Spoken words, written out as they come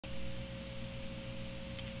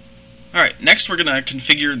Alright, next we're going to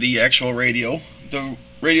configure the actual radio. The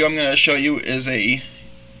radio I'm going to show you is a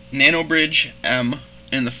NanoBridge M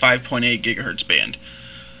in the 5.8 gigahertz band.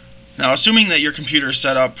 Now, assuming that your computer is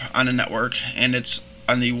set up on a network and it's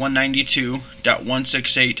on the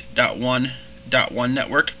 192.168.1.1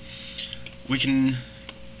 network, we can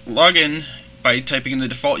log in by typing in the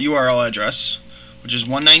default URL address, which is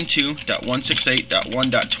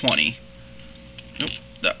 192.168.1.20. Nope,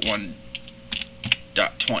 that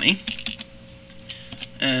 1.20.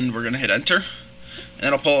 And we're going to hit enter, and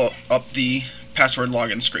it'll pull up the password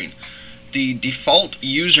login screen. The default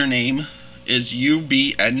username is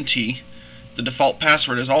UBNT. The default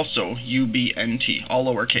password is also UBNT, all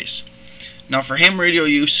lowercase. Now for ham radio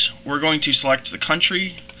use, we're going to select the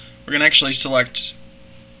country. We're going to actually select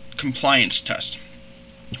compliance test.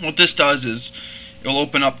 What this does is it will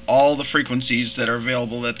open up all the frequencies that are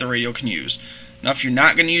available that the radio can use. Now if you're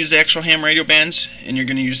not going to use the actual ham radio bands and you're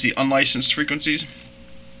going to use the unlicensed frequencies,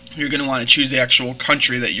 you're going to want to choose the actual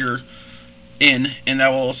country that you're in, and that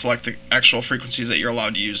will select the actual frequencies that you're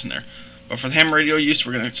allowed to use in there. But for the ham radio use,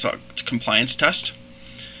 we're going to select compliance test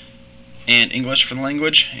and English for the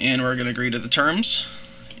language, and we're going to agree to the terms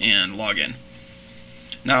and log in.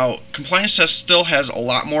 Now, compliance test still has a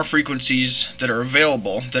lot more frequencies that are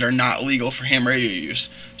available that are not legal for ham radio use.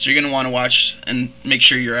 So you're going to want to watch and make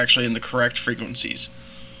sure you're actually in the correct frequencies.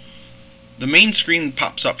 The main screen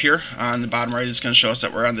pops up here on the bottom right is going to show us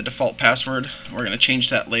that we're on the default password. We're going to change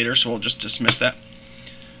that later, so we'll just dismiss that.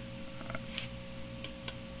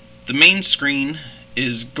 The main screen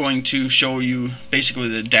is going to show you basically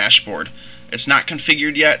the dashboard. It's not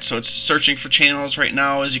configured yet, so it's searching for channels right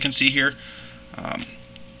now, as you can see here.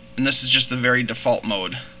 And this is just the very default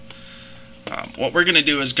mode. What we're going to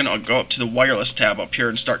do is going to go up to the wireless tab up here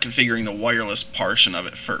and start configuring the wireless portion of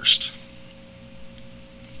it first.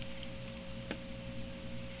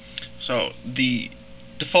 So the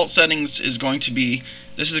default settings is going to be,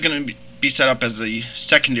 this is going to be set up as the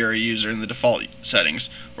secondary user in the default settings.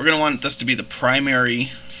 We're going to want this to be the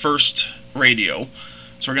primary first radio,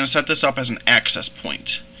 so we're going to set this up as an access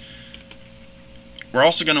point. We're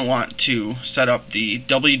also going to want to set up the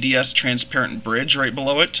WDS transparent bridge right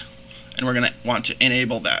below it, and we're going to want to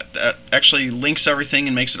enable that. That actually links everything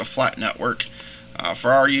and makes it a flat network.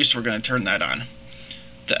 For our use, we're going to turn that on.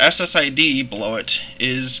 The SSID below it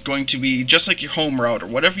is going to be just like your home route or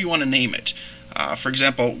whatever you want to name it. For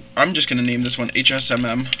example, I'm just going to name this one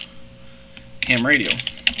HSMM ham radio.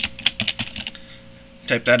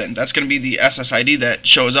 Type that in. That's going to be the SSID that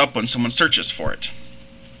shows up when someone searches for it.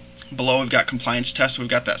 Below we've got compliance test, we've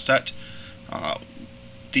got that set.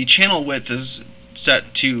 The channel width is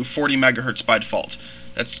set to 40 megahertz by default.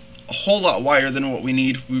 That's a whole lot wider than what we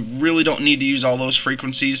need. We really don't need to use all those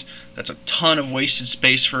frequencies. That's a ton of wasted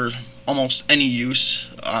space for almost any use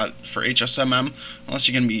for HSMM, unless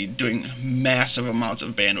you're going to be doing massive amounts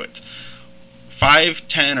of bandwidth. 5,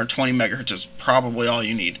 10, or 20 megahertz is probably all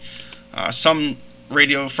you need. Some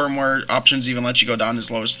radio firmware options even let you go down as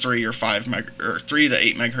low as 3 or 3 to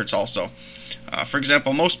 8 megahertz also. For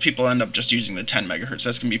example, most people end up just using the 10 megahertz.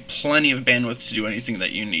 That's going to be plenty of bandwidth to do anything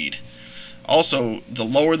that you need. Also, the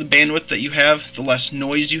lower the bandwidth that you have, the less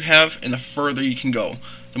noise you have, and the further you can go.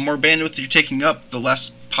 The more bandwidth you're taking up, the less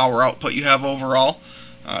power output you have overall.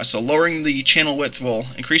 So lowering the channel width will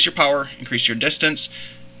increase your power, increase your distance,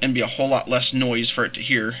 and be a whole lot less noise for it to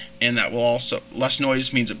hear. And that will also, less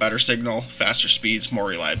noise means a better signal, faster speeds, more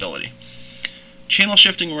reliability. Channel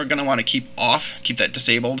shifting we're going to want to keep off, keep that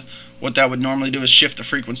disabled. What that would normally do is shift the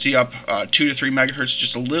frequency up 2 to 3 megahertz,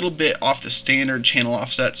 just a little bit off the standard channel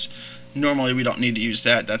offsets. Normally we don't need to use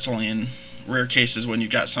that. That's only in rare cases when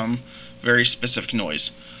you've got some very specific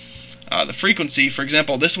noise. The frequency, for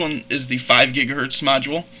example, this one is the 5 gigahertz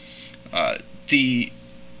module. The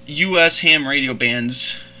US ham radio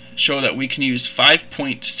bands show that we can use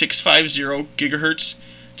 5.650 gigahertz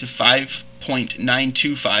to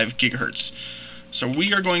 5.925 gigahertz. So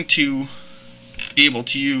we are going to be able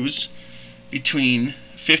to use between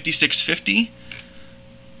 5650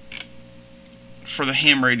 for the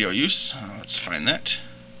ham radio use. Let's find that.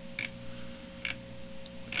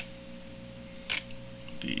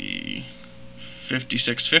 The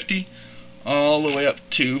 5650 all the way up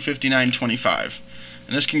to 5925.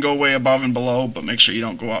 And this can go way above and below, but make sure you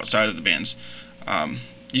don't go outside of the bands.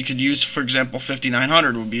 You could use, for example,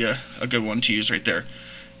 5900 would be a good one to use right there.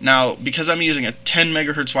 Now, because I'm using a 10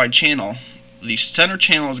 megahertz wide channel, the center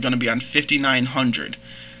channel is going to be on 5900.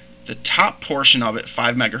 The top portion of it,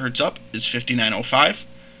 5 megahertz up, is 5905,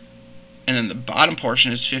 and then the bottom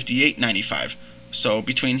portion is 5895. So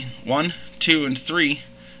between 1, 2, and 3,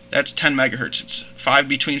 that's 10 megahertz. It's 5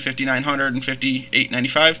 between 5900 and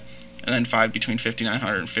 5895, and then 5 between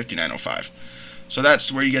 5900 and 5905. So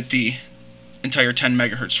that's where you get the entire 10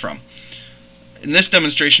 megahertz from. In this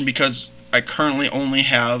demonstration, because I currently only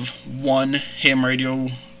have one ham radio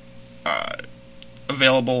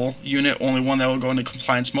available unit, only one that will go into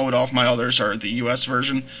compliance mode, all of my others are the US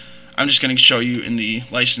version, I'm just going to show you in the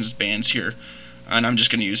licensed bands here, and I'm just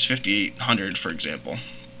going to use 5800 for example,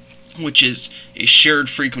 which is a shared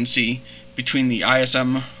frequency between the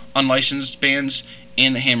ISM unlicensed bands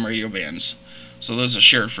and the ham radio bands. So those are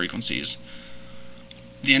shared frequencies.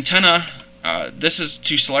 The antenna, this is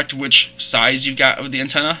to select which size you've got of the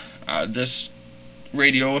antenna. This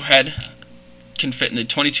radio head can fit in the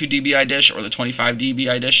 22 dBi dish or the 25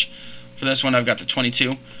 dBi dish. For this one I've got the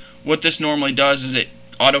 22. What this normally does is it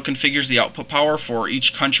auto configures the output power for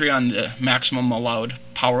each country on the maximum allowed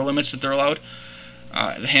power limits that they're allowed.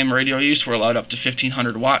 The ham radio use, we're allowed up to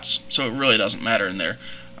 1500 watts, so it really doesn't matter in there.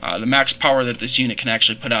 The max power that this unit can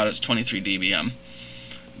actually put out is 23 dBm.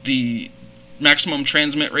 The maximum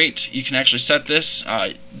transmit rate, you can actually set this.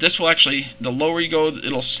 This will actually, the lower you go,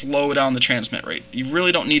 it'll slow down the transmit rate. You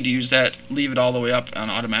really don't need to use that. Leave it all the way up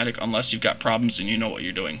on automatic unless you've got problems and you know what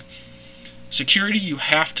you're doing. Security, you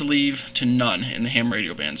have to leave to none in the ham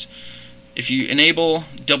radio bands. If you enable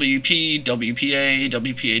WP, WPA,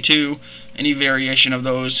 WPA2, any variation of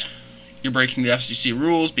those, you're breaking the FCC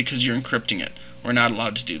rules because you're encrypting it. We're not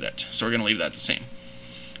allowed to do that, so we're going to leave that the same.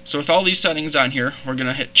 So with all these settings on here, we're going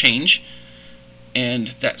to hit change,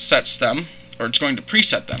 and that sets them, or it's going to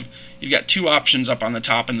preset them. You've got two options up on the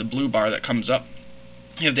top in the blue bar that comes up.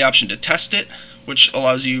 You have the option to test it, which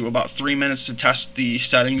allows you about 3 minutes to test the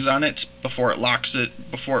settings on it before it locks it,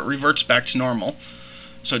 before it reverts back to normal,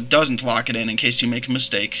 so it doesn't lock it in case you make a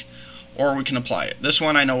mistake. Or we can apply it. This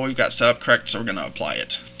one I know we've got set up correct, so we're going to apply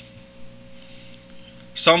it.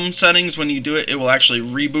 Some settings, when you do it, it will actually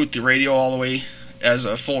reboot the radio all the way as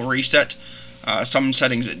a full reset. Some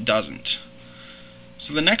settings it doesn't.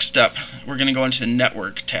 So the next step, we're going to go into the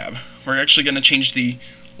network tab. We're actually going to change the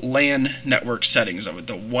LAN network settings of it,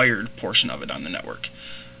 the wired portion of it on the network.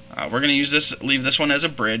 We're going to use this, leave this one as a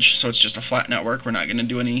bridge, so it's just a flat network. We're not going to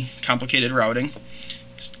do any complicated routing.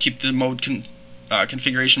 Just keep the mode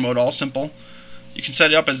configuration mode all simple. You can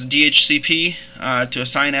set it up as a DHCP to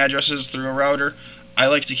assign addresses through a router. I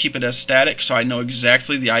like to keep it as static so I know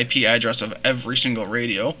exactly the IP address of every single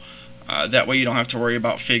radio. That way you don't have to worry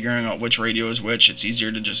about figuring out which radio is which. It's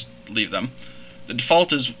easier to just leave them. The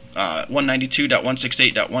default is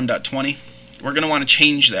 192.168.1.20. We're going to want to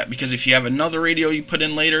change that because if you have another radio you put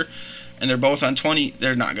in later and they're both on 20,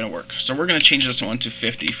 they're not going to work. So we're going to change this one to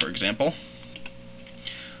 50 for example.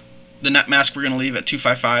 The net mask we're going to leave at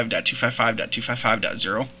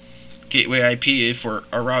 255.255.255.0. Gateway IP for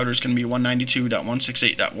our router is going to be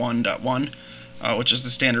 192.168.1.1, which is the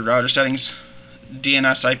standard router settings.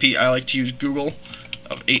 DNS IP, I like to use Google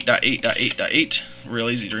of 8.8.8.8. Real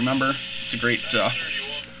easy to remember. It's a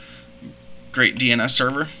great DNS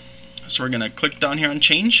server. So we're going to click down here on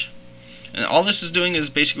change. And all this is doing is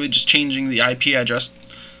basically just changing the IP address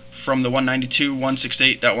from the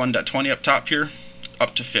 192.168.1.20 up top here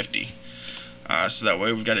up to 50. So that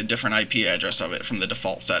way we've got a different IP address of it from the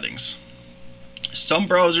default settings. Some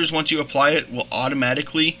browsers, once you apply it, will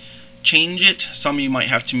automatically change it. Some you might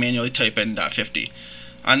have to manually type in .50.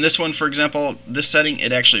 On this one, for example, this setting,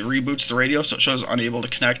 it actually reboots the radio, so it shows unable to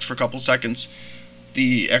connect for a couple seconds.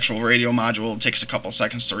 The actual radio module takes a couple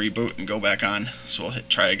seconds to reboot and go back on. So we'll hit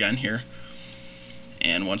try again here.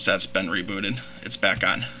 And once that's been rebooted, it's back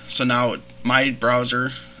on. So now my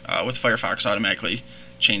browser with Firefox automatically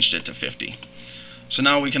changed it to 50. So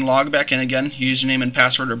now we can log back in again. Username and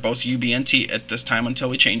password are both UBNT at this time until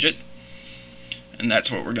we change it. And that's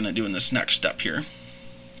what we're going to do in this next step here.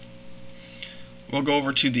 We'll go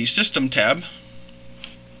over to the System tab.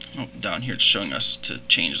 Oh, down here it's showing us to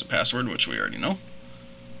change the password, which we already know.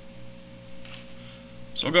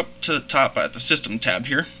 So we'll go up to the top at the System tab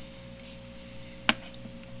here.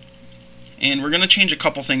 And we're going to change a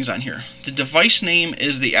couple things on here. The device name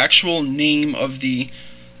is the actual name of the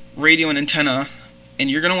radio and antenna, and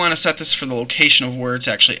you're going to want to set this for the location of where it's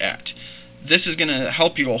actually at. This is going to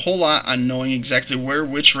help you a whole lot on knowing exactly where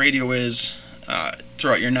which radio is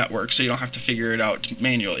throughout your network, so you don't have to figure it out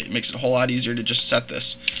manually. It makes it a whole lot easier to just set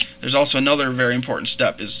this. There's also another very important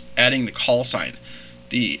step, is adding the call sign.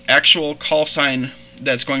 The actual call sign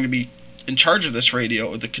that's going to be in charge of this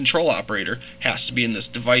radio, the control operator, has to be in this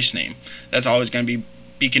device name. That's always going to be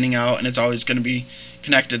beaconing out, and it's always going to be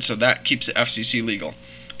connected, so that keeps the FCC legal.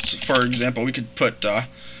 So for example, we could put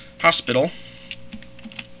hospital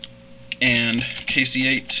and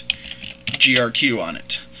KC8 GRQ on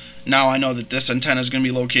it. Now I know that this antenna is going to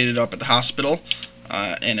be located up at the hospital.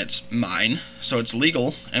 and it's mine, so it's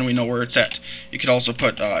legal, and we know where it's at. You could also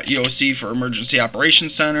put EOC for Emergency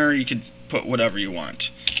Operations Center. You could put whatever you want.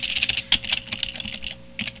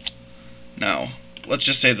 Now, let's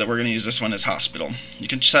just say that we're going to use this one as hospital. You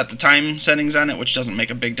can set the time settings on it, which doesn't make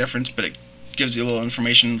a big difference, but it gives you a little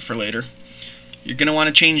information for later. You're going to want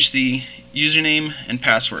to change the username and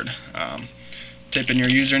password. Type in your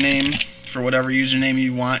username for whatever username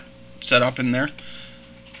you want set up in there.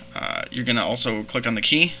 You're going to also click on the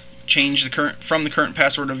key, change from the current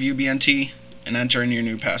password of UBNT, and enter in your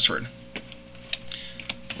new password.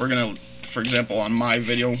 We're going to, for example, on my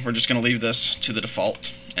video, we're just going to leave this to the default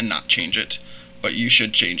and not change it, but you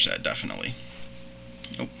should change that definitely.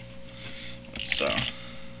 Nope. Let's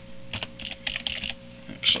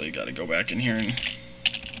actually got to go back in here, and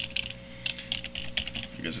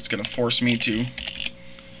because it's going to force me to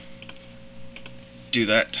do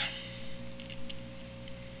that.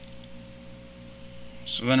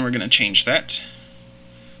 So then we're going to change that.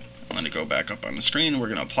 I'm going to go back up on the screen. We're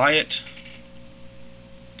going to apply it.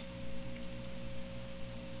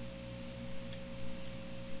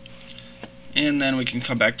 And then we can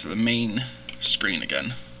come back to the main screen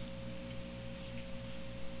again.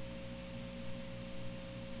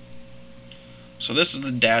 So this is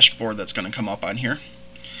the dashboard that's going to come up on here.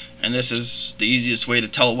 And this is the easiest way to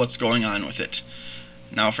tell what's going on with it.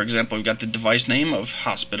 Now, for example, we've got the device name of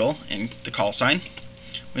hospital and the call sign.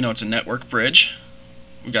 We know it's a network bridge.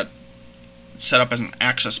 We've got set up as an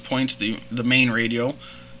access point, the main radio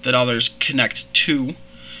that others connect to.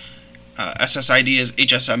 SSID is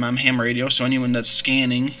HSMM ham radio, so anyone that's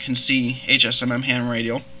scanning can see HSMM ham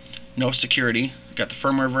radio. No security. We've got the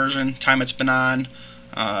firmware version, time it's been on,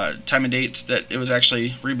 time and date that it was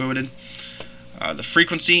actually rebooted. The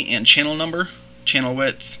frequency and channel number, channel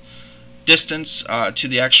width, distance to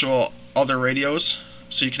the actual other radios,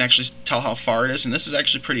 so you can actually tell how far it is, and this is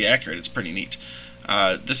actually pretty accurate. It's pretty neat.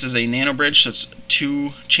 This is a nano bridge, so it's 2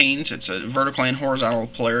 chains. It's a vertical and horizontal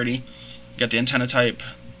polarity. You got the antenna type,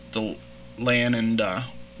 the LAN and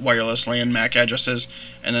wireless LAN MAC addresses,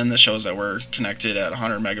 and then this shows that we're connected at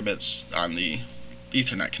 100 megabits on the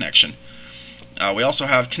Ethernet connection. We also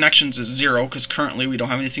have connections as 0 because currently we don't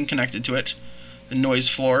have anything connected to it. The noise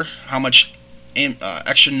floor, how much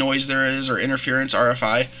extra noise there is or interference,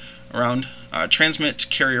 RFI, around. Transmit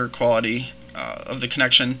carrier quality of the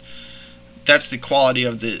connection. That's the quality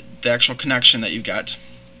of the actual connection that you've got.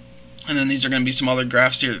 And then these are going to be some other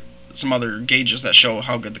graphs here, some other gauges that show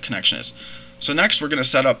how good the connection is. So next we're going to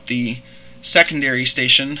set up the secondary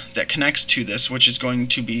station that connects to this, which is going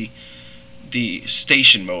to be the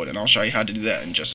station mode, and I'll show you how to do that in just